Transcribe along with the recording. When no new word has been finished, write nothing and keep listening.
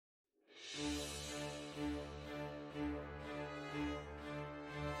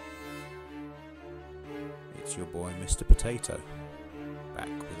it's your boy Mr. Potato, back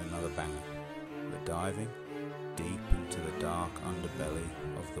with another banger. We're diving deep into the dark underbelly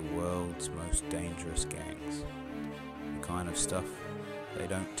of the world's most dangerous gangs. The kind of stuff they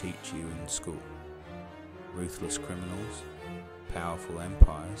don't teach you in school. Ruthless criminals, powerful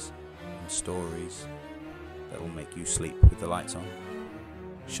empires, and stories that'll make you sleep with the lights on.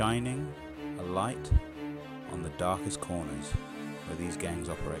 Shining a light on the darkest corners where these gangs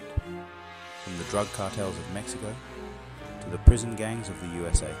operate. From the drug cartels of Mexico to the prison gangs of the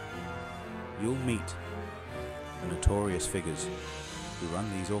USA, you'll meet the notorious figures who run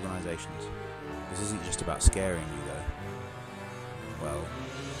these organizations. This isn't just about scaring you though. Well,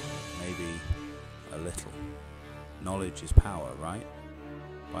 maybe a little. Knowledge is power, right?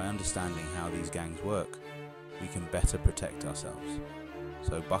 By understanding how these gangs work, we can better protect ourselves.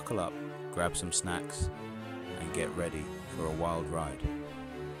 So buckle up, grab some snacks, and get ready for a wild ride.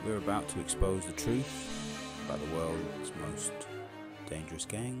 We're about to expose the truth about the world's most dangerous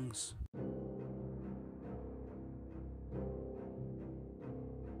gangs.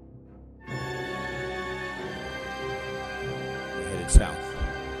 We're headed south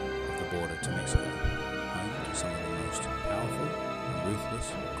of the border to Mexico, home to some of the most powerful and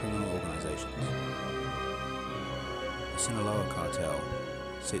ruthless criminal organizations. The Sinaloa cartel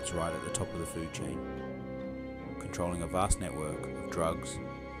sits right at the top of the food chain, controlling a vast network of drugs,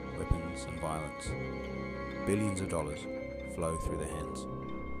 weapons and violence. Billions of dollars flow through their hands.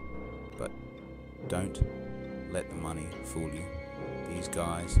 But don't let the money fool you. These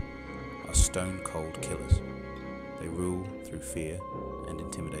guys are stone cold killers. They rule through fear and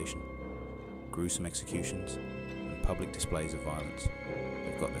intimidation, gruesome executions and public displays of violence.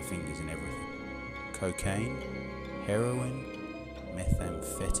 They've got their fingers in everything. Cocaine, heroin,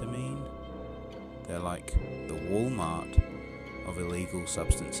 methamphetamine. They're like the Walmart of illegal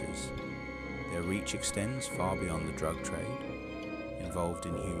substances. Their reach extends far beyond the drug trade, involved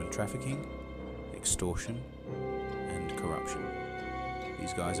in human trafficking, extortion, and corruption.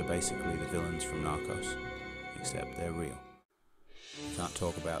 These guys are basically the villains from Narcos, except they're real. You can't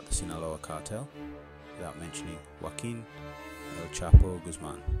talk about the Sinaloa cartel without mentioning Joaquin El Chapo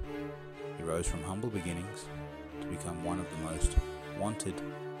Guzman. He rose from humble beginnings to become one of the most wanted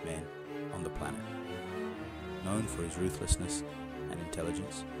men on the planet. Known for his ruthlessness and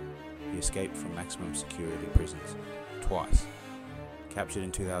intelligence, he escaped from maximum security prisons twice. Captured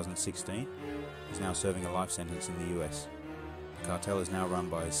in 2016, he's now serving a life sentence in the US. The cartel is now run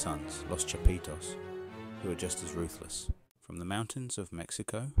by his sons, Los Chapitos, who are just as ruthless. From the mountains of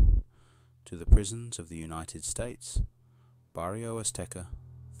Mexico to the prisons of the United States, Barrio Azteca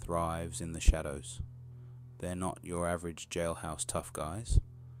thrives in the shadows. They're not your average jailhouse tough guys.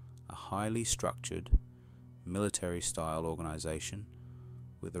 A highly structured, military-style organization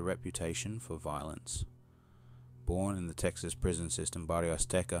with a reputation for violence. Born in the Texas prison system, Barrio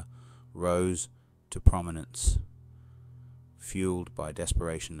Azteca rose to prominence. Fueled by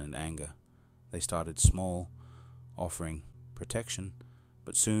desperation and anger, they started small, offering protection,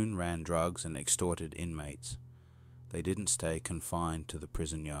 but soon ran drugs and extorted inmates. They didn't stay confined to the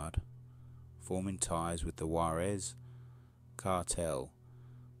prison yard. Forming ties with the Juarez cartel,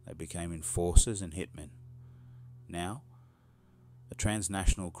 they became enforcers and hitmen. Now, a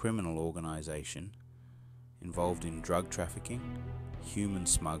transnational criminal organization involved in drug trafficking, human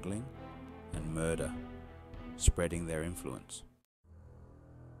smuggling, and murder, spreading their influence.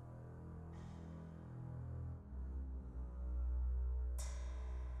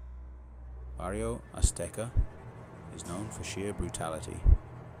 Barrio Azteca is known for sheer brutality.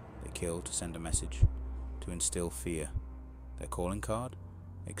 They kill to send a message, to instill fear. Their calling card?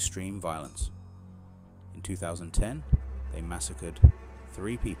 Extreme violence. In 2010, they massacred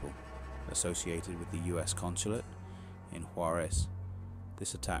 3 people associated with the US consulate in Juarez.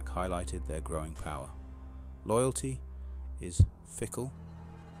 This attack highlighted their growing power. Loyalty is fickle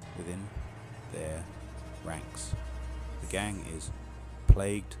within their ranks. The gang is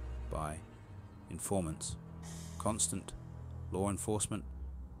plagued by informants. Constant law enforcement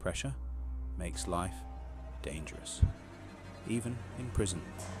pressure makes life dangerous. Even in prison,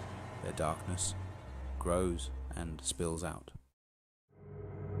 their darkness grows and spills out.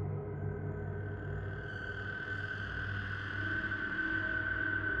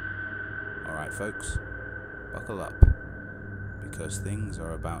 Alright folks, buckle up, because things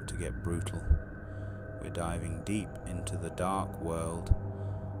are about to get brutal. We're diving deep into the dark world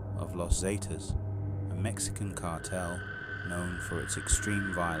of Los Zetas, a Mexican cartel known for its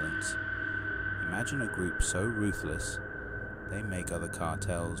extreme violence. Imagine a group so ruthless, they make other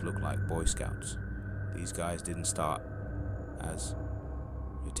cartels look like Boy Scouts. These guys didn't start as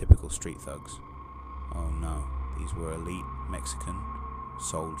your typical street thugs. Oh no, these were elite Mexican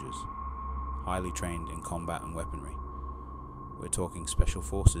soldiers, highly trained in combat and weaponry. We're talking special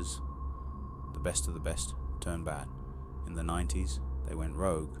forces, the best of the best turned bad. In the 90s, they went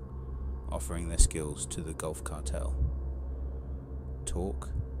rogue, offering their skills to the Gulf Cartel. Talk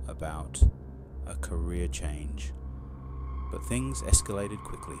about a career change. But things escalated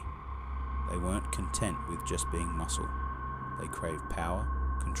quickly. They weren't content with just being muscle. They craved power,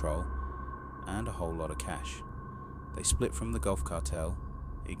 control, and a whole lot of cash. They split from the Gulf Cartel,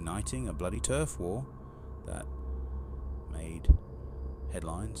 igniting a bloody turf war that made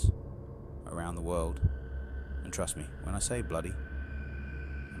headlines around the world. And trust me, when I say bloody,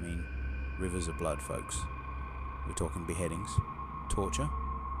 I mean rivers of blood, folks. We're talking beheadings, torture,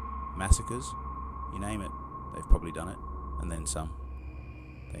 massacres, you name it, they've probably done it, and then some.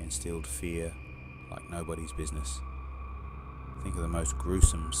 They instilled fear like nobody's business. Think of the most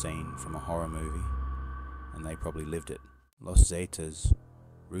gruesome scene from a horror movie, and they probably lived it. Los Zetas'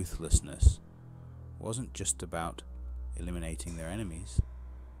 ruthlessness wasn't just about eliminating their enemies,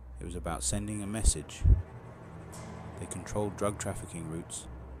 it was about sending a message. They controlled drug trafficking routes,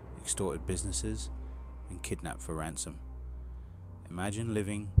 extorted businesses, and kidnapped for ransom. Imagine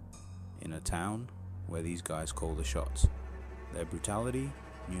living in a town where these guys call the shots. Their brutality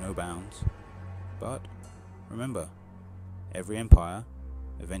knew no bounds. But remember, every empire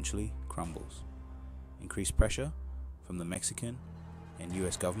eventually crumbles. Increased pressure from the Mexican and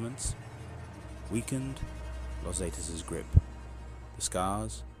US governments weakened Los Zetas' grip. The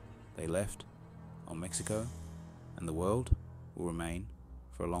scars they left on Mexico and the world will remain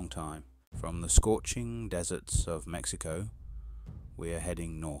for a long time. From the scorching deserts of Mexico, we are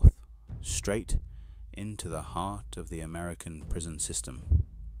heading north, straight into the heart of the American prison system.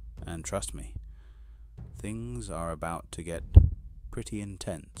 And trust me, things are about to get pretty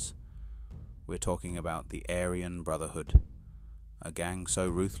intense. We're talking about the Aryan Brotherhood, a gang so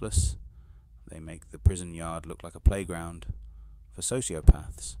ruthless they make the prison yard look like a playground for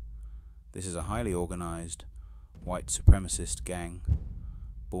sociopaths. This is a highly organized, white supremacist gang,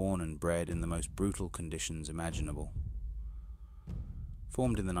 born and bred in the most brutal conditions imaginable.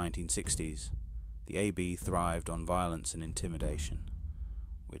 Formed in the 1960s, the AB thrived on violence and intimidation.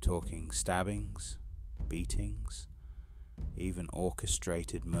 We're talking stabbings, beatings, even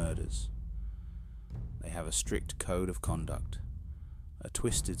orchestrated murders. They have a strict code of conduct, a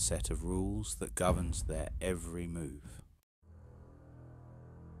twisted set of rules that governs their every move.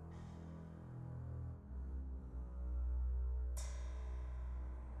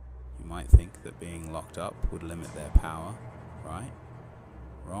 You might think that being locked up would limit their power, right?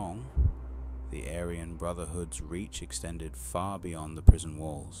 Wrong. The Aryan Brotherhood's reach extended far beyond the prison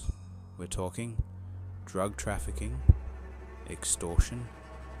walls. We're talking drug trafficking, extortion,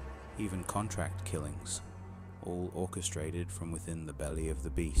 even contract killings, all orchestrated from within the belly of the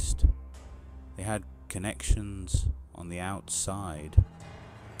beast. They had connections on the outside,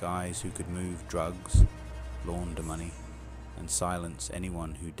 guys who could move drugs, launder money, and silence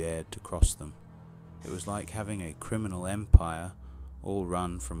anyone who dared to cross them. It was like having a criminal empire all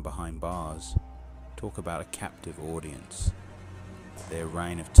run from behind bars. Talk about a captive audience. Their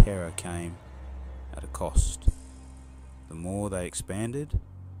reign of terror came at a cost. The more they expanded,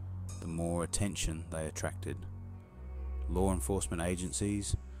 the more attention they attracted. Law enforcement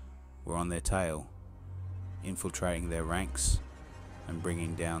agencies were on their tail, infiltrating their ranks and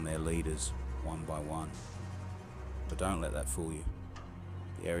bringing down their leaders one by one. But don't let that fool you.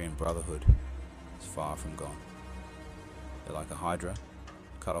 The Aryan Brotherhood is far from gone. They're like a hydra,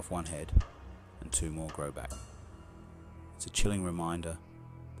 cut off one head and two more grow back. It's a chilling reminder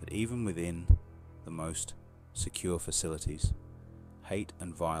that even within the most secure facilities, hate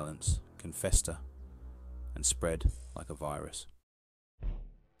and violence can fester and spread like a virus.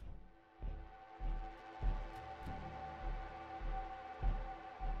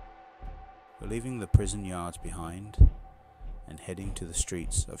 We're leaving the prison yards behind and heading to the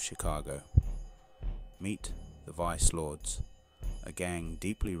streets of Chicago. Meet the Vice Lords, a gang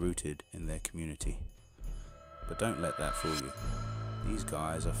deeply rooted in their community. But don't let that fool you. These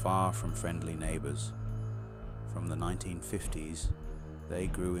guys are far from friendly neighbors. From the 1950s, they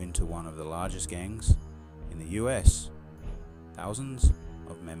grew into one of the largest gangs in the US. Thousands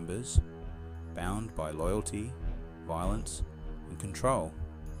of members bound by loyalty, violence, and control.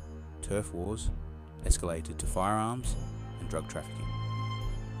 Turf wars escalated to firearms and drug trafficking.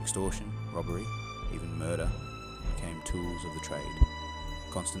 Extortion, robbery, even murder became tools of the trade,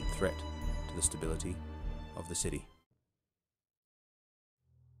 a constant threat to the stability of the city.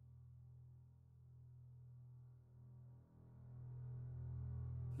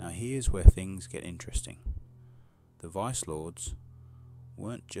 Now here's where things get interesting. The vice lords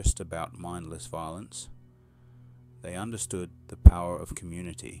weren't just about mindless violence. They understood the power of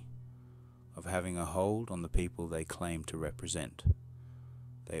community, of having a hold on the people they claimed to represent.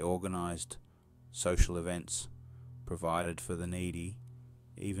 They organized social events, provided for the needy,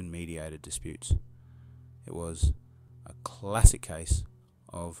 even mediated disputes. It was a classic case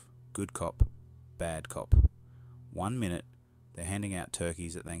of good cop, bad cop. 1 minute, they're handing out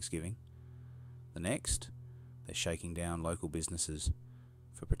turkeys at Thanksgiving. The next, they're shaking down local businesses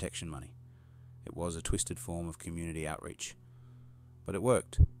for protection money. It was a twisted form of community outreach, but it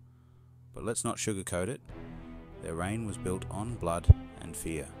worked. But let's not sugarcoat it. Their reign was built on blood and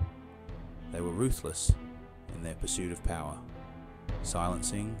fear. They were ruthless in their pursuit of power,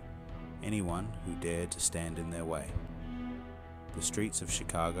 silencing anyone who dared to stand in their way. The streets of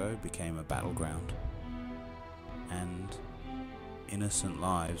Chicago became a battleground, and innocent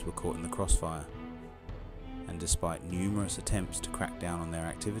lives were caught in the crossfire. And despite numerous attempts to crack down on their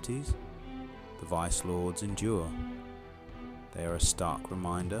activities, the vice lords endure. They are a stark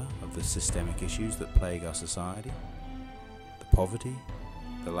reminder of the systemic issues that plague our society, the poverty,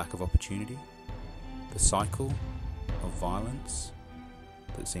 the lack of opportunity, the cycle of violence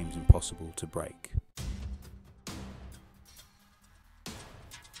that seems impossible to break.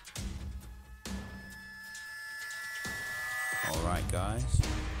 Alright guys,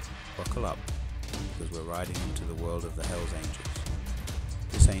 buckle up, because we're riding into the world of the Hells Angels.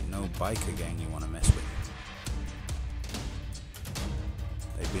 This ain't no biker gang you want to mess with.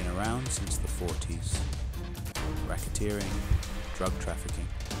 They've been around since the 40s, racketeering, drug trafficking.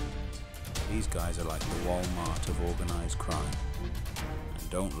 These guys are like the Walmart of organized crime. And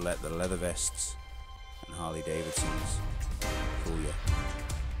don't let the leather vests and Harley Davidsons fool you.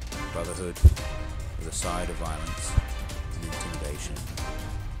 Brotherhood with a side of violence and intimidation.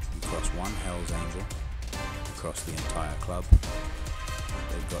 You cross one Hells Angel, you cross the entire club.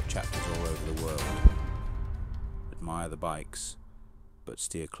 They've got chapters all over the world. Admire the bikes, but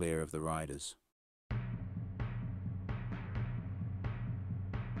steer clear of the riders.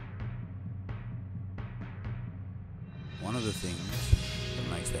 One of the things that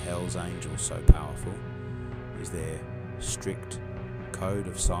makes the Hells Angels so powerful is their strict code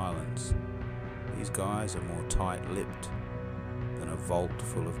of silence. These guys are more tight-lipped than a vault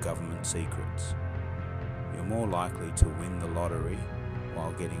full of government secrets. You're more likely to win the lottery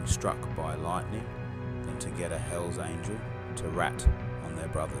while getting struck by lightning than to get a Hells Angel to rat on their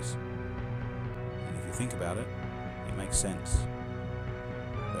brothers. And if you think about it, it makes sense.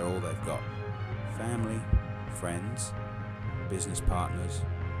 They're all they've got. Family, friends, business partners,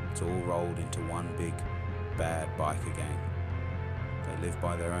 it's all rolled into one big, bad biker gang. They live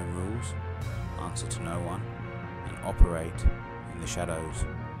by their own rules, answer to no one, and operate in the shadows.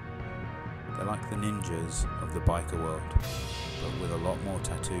 They're like the ninjas of the biker world, but with a lot more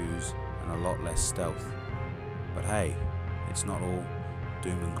tattoos and a lot less stealth. But hey, it's not all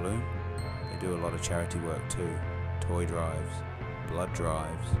doom and gloom. They do a lot of charity work too. Toy drives, blood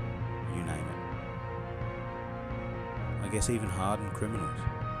drives, you name it. I guess even hardened criminals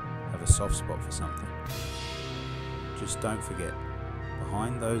have a soft spot for something. Just don't forget,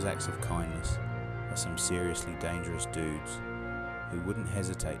 behind those acts of kindness are some seriously dangerous dudes who wouldn't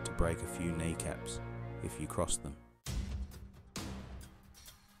hesitate to break a few kneecaps if you crossed them.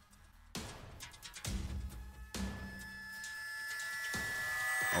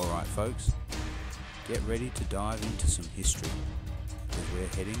 Alright folks, get ready to dive into some history, because we're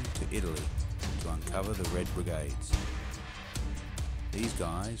heading to Italy to uncover the Red Brigades. These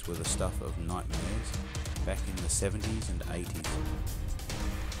guys were the stuff of nightmares back in the 70s and 80s.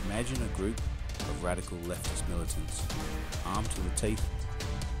 Imagine a group of radical leftist militants, armed to the teeth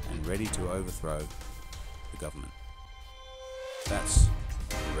and ready to overthrow the government. That's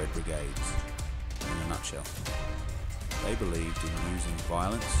the Red Brigades in a nutshell. They believed in using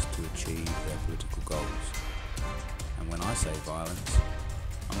violence to achieve their political goals. And when I say violence,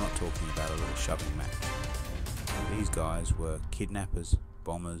 I'm not talking about a little shoving match. These guys were kidnappers,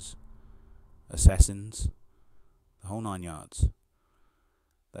 bombers, assassins, the whole 9 yards.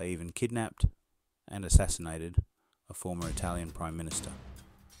 They even kidnapped and assassinated a former Italian Prime Minister,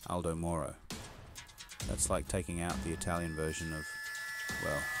 Aldo Moro. That's like taking out the Italian version of,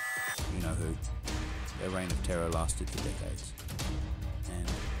 well, you know who. Their reign of terror lasted for decades,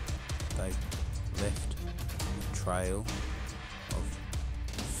 and they left a trail of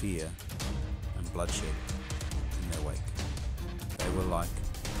fear and bloodshed in their wake. They were like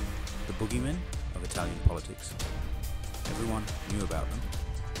the boogeymen of Italian politics. Everyone knew about them,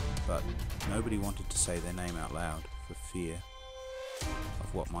 but nobody wanted to say their name out loud for fear of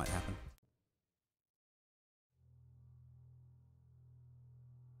of what might happen.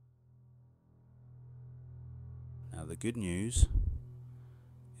 Now the good news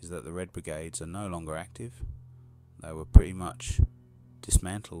is that the Red Brigades are no longer active. They were pretty much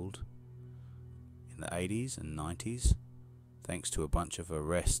dismantled in the 80s and 90s thanks to a bunch of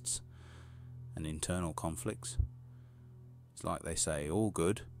arrests and internal conflicts. It's like they say, all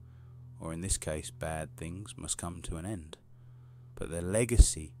good, or in this case bad things, must come to an end. But their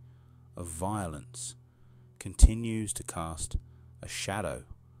legacy of violence continues to cast a shadow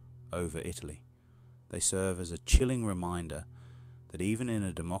over Italy. They serve as a chilling reminder that even in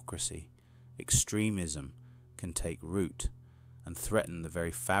a democracy, extremism can take root and threaten the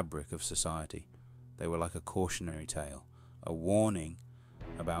very fabric of society. They were like a cautionary tale, a warning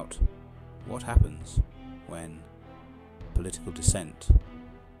about what happens when political dissent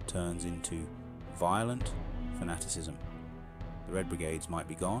turns into violent fanaticism. The Red Brigades might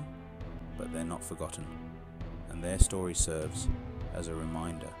be gone, but they're not forgotten, and their story serves as a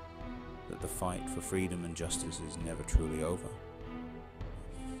reminder that the fight for freedom and justice is never truly over.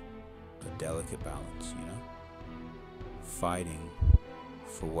 A delicate balance, you know? Fighting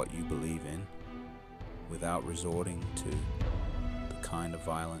for what you believe in without resorting to the kind of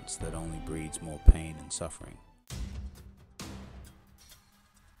violence that only breeds more pain and suffering.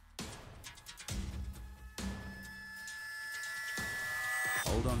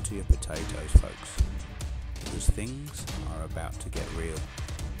 Hold on to your potatoes, folks, because things are about to get real.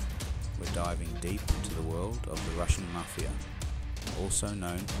 We're diving deep into the world of the Russian Mafia, also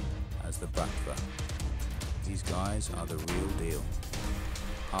known as the Bratva. These guys are the real deal.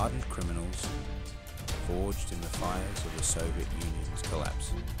 Hardened criminals forged in the fires of the Soviet Union's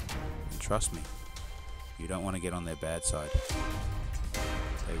collapse. And trust me, you don't want to get on their bad side.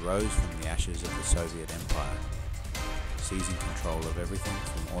 They rose from the ashes of the Soviet Empire, seizing control of everything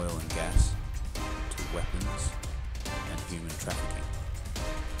from oil and gas to weapons and human trafficking.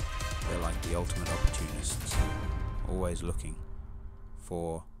 They're like the ultimate opportunists, always looking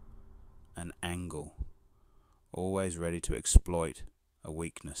for an angle, always ready to exploit a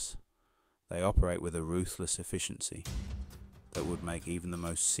weakness. They operate with a ruthless efficiency that would make even the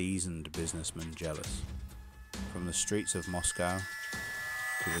most seasoned businessman jealous. From the streets of Moscow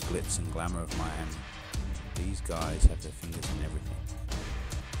to the glitz and glamour of Miami, these guys have their fingers in everything.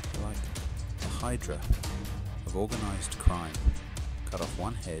 They're like a hydra of organized crime. Cut off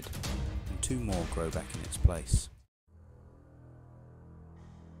one head and two more grow back in its place.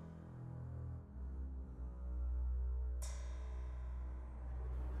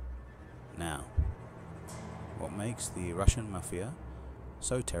 Now, what makes the Russian Mafia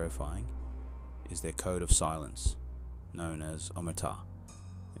so terrifying is their code of silence, known as omerta.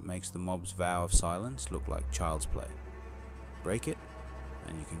 It makes the mob's vow of silence look like child's play. Break it,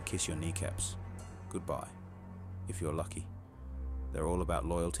 and you can kiss your kneecaps. Goodbye, if you're lucky. They're all about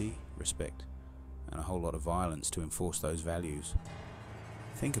loyalty, respect, and a whole lot of violence to enforce those values.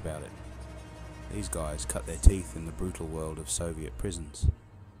 Think about it. These guys cut their teeth in the brutal world of Soviet prisons.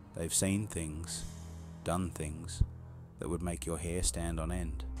 They've seen things, done things, that would make your hair stand on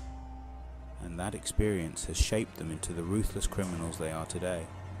end. And that experience has shaped them into the ruthless criminals they are today.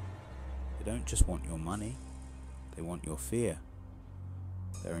 They don't just want your money, they want your fear.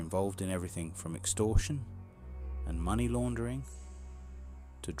 They're involved in everything from extortion and money laundering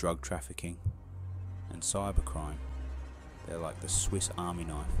to drug trafficking and cybercrime. They're like the Swiss Army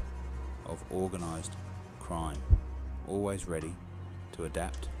knife of organized crime, always ready to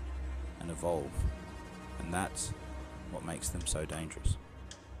adapt and evolve, and that's what makes them so dangerous.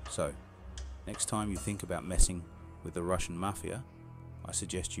 So, next time you think about messing with the Russian Mafia, I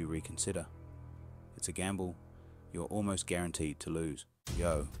suggest you reconsider. It's a gamble you're almost guaranteed to lose.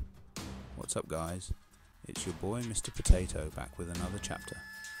 Yo, what's up guys? It's your boy Mr. Potato back with another chapter.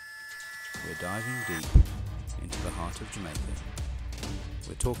 We're diving deep into the heart of Jamaica.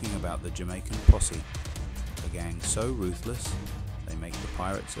 We're talking about the Jamaican Posse, a gang so ruthless they make the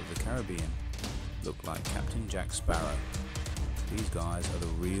pirates of the Caribbean look like Captain Jack Sparrow. These guys are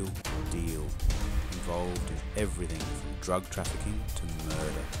the real deal, involved in everything from drug trafficking to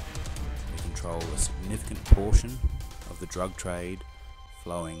murder. They control a significant portion of the drug trade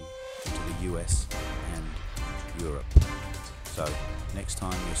flowing into the US and Europe. So, next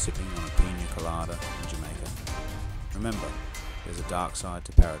time you're sipping on a pina colada in Jamaica, remember, there's a dark side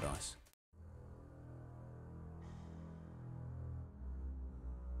to paradise.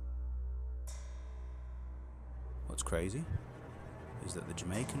 What's crazy is that the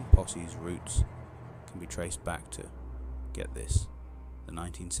Jamaican posse's roots can be traced back to, get this, the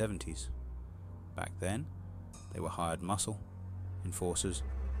 1970s. Back then, they were hired muscle enforcers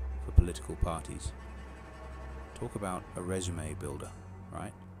for political parties. Talk about a resume builder,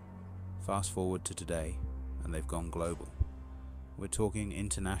 right? Fast forward to today, and they've gone global. We're talking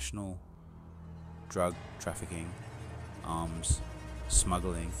international drug trafficking, arms,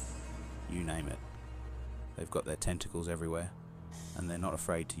 smuggling, you name it. They've got their tentacles everywhere, and they're not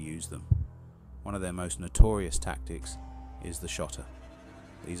afraid to use them. One of their most notorious tactics is the shotter.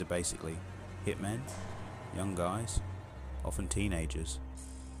 These are basically hitmen, young guys, often teenagers,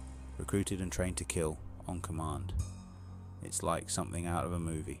 recruited and trained to kill on command. It's like something out of a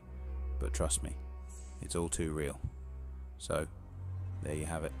movie, but trust me, it's all too real. So, there you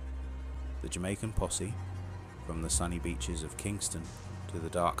have it. The Jamaican posse, from the sunny beaches of Kingston to the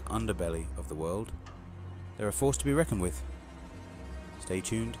dark underbelly of the world, they're a force to be reckoned with. Stay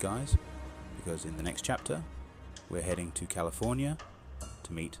tuned, guys, because in the next chapter, we're heading to California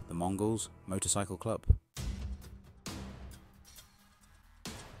to meet the Mongols Motorcycle Club.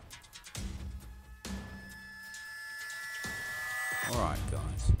 Alright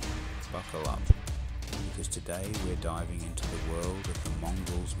guys, buckle up, because today we're diving into the world of the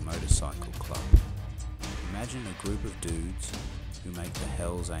Mongols Motorcycle Club. Imagine a group of dudes who make the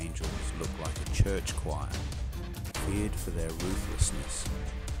Hells Angels look like a church choir, feared for their ruthlessness.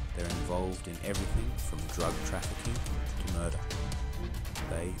 They're involved in everything from drug trafficking to murder.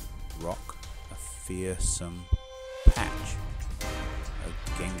 They rock a fearsome patch,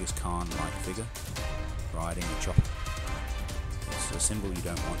 a Genghis Khan-like figure, riding a chopper. It's a symbol you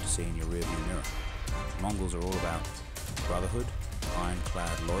don't want to see in your rearview mirror. The Mongols are all about brotherhood,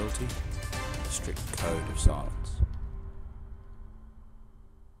 ironclad loyalty, and a strict code of silence.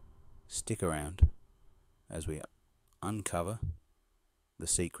 Stick around as we uncover the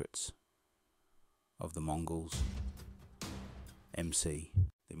secrets of the Mongols MC.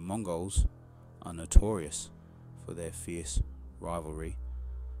 The Mongols are notorious for their fierce rivalry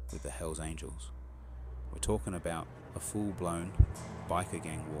with the Hells Angels. We're talking about a full-blown biker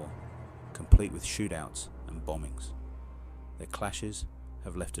gang war, complete with shootouts and bombings. Their clashes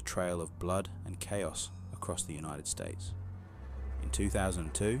have left a trail of blood and chaos across the United States. In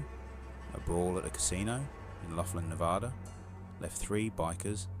 2002, a brawl at a casino in Laughlin, Nevada, left 3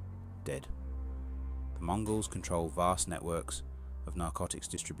 bikers dead. The Mongols control vast networks of narcotics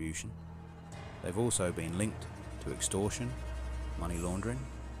distribution. They've also been linked to extortion, money laundering,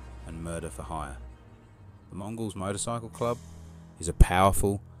 and murder for hire. The Mongols Motorcycle Club is a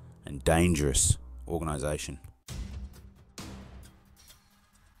powerful and dangerous organization.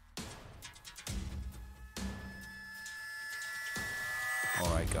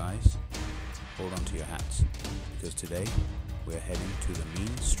 Alright guys, hold on to your hats, because today we're heading to the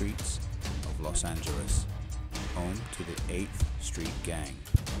mean streets of Los Angeles, home to the 8th Street Gang.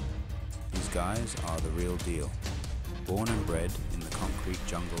 These guys are the real deal, born and bred in the concrete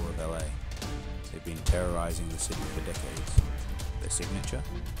jungle of LA. They've been terrorizing the city for decades. Their signature?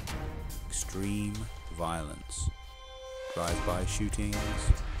 Extreme violence. Drive-by shootings,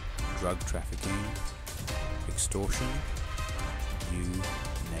 drug trafficking, extortion, you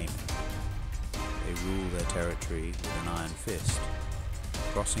name it. They rule their territory with an iron fist.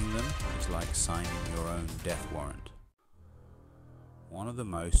 Crossing them is like signing your own death warrant. One of the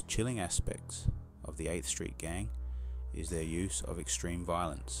most chilling aspects of the 8th Street Gang is their use of extreme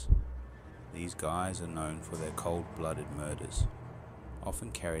violence. These guys are known for their cold-blooded murders,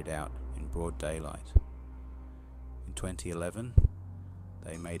 often carried out in broad daylight. In 2011,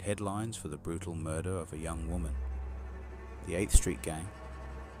 they made headlines for the brutal murder of a young woman. The 8th Street Gang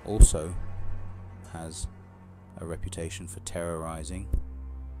also has a reputation for terrorizing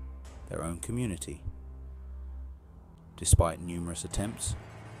their own community. Despite numerous attempts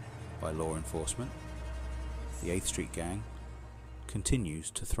by law enforcement, the 8th Street Gang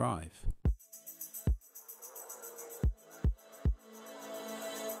continues to thrive.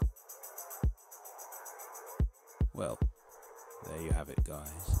 Well, there you have it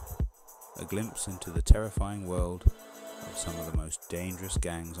guys. A glimpse into the terrifying world of some of the most dangerous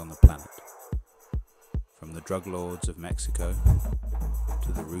gangs on the planet. From the drug lords of Mexico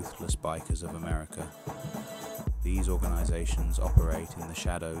to the ruthless bikers of America, these organizations operate in the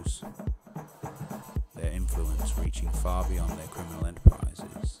shadows, their influence reaching far beyond their criminal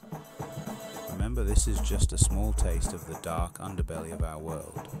enterprises. Remember, this is just a small taste of the dark underbelly of our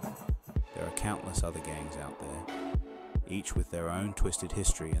world. There are countless other gangs out there, each with their own twisted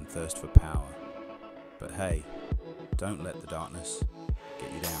history and thirst for power. But hey, don't let the darkness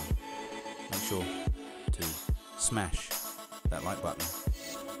get you down. Make sure to smash that like button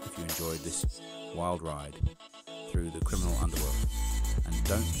if you enjoyed this wild ride through the criminal underworld. And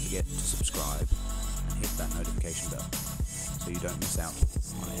don't forget to subscribe and hit that notification bell. so you don't miss out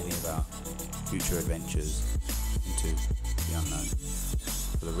on any of our future adventures into the unknown.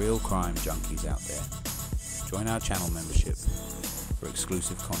 For the real crime junkies out there, join our channel membership for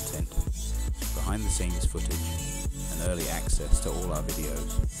exclusive content, behind the scenes footage and early access to all our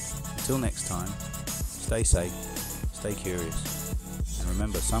videos. Until next time, stay safe, stay curious, and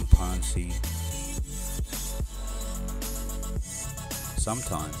remember, sometimes the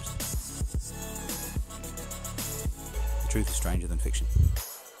truth is stranger than fiction.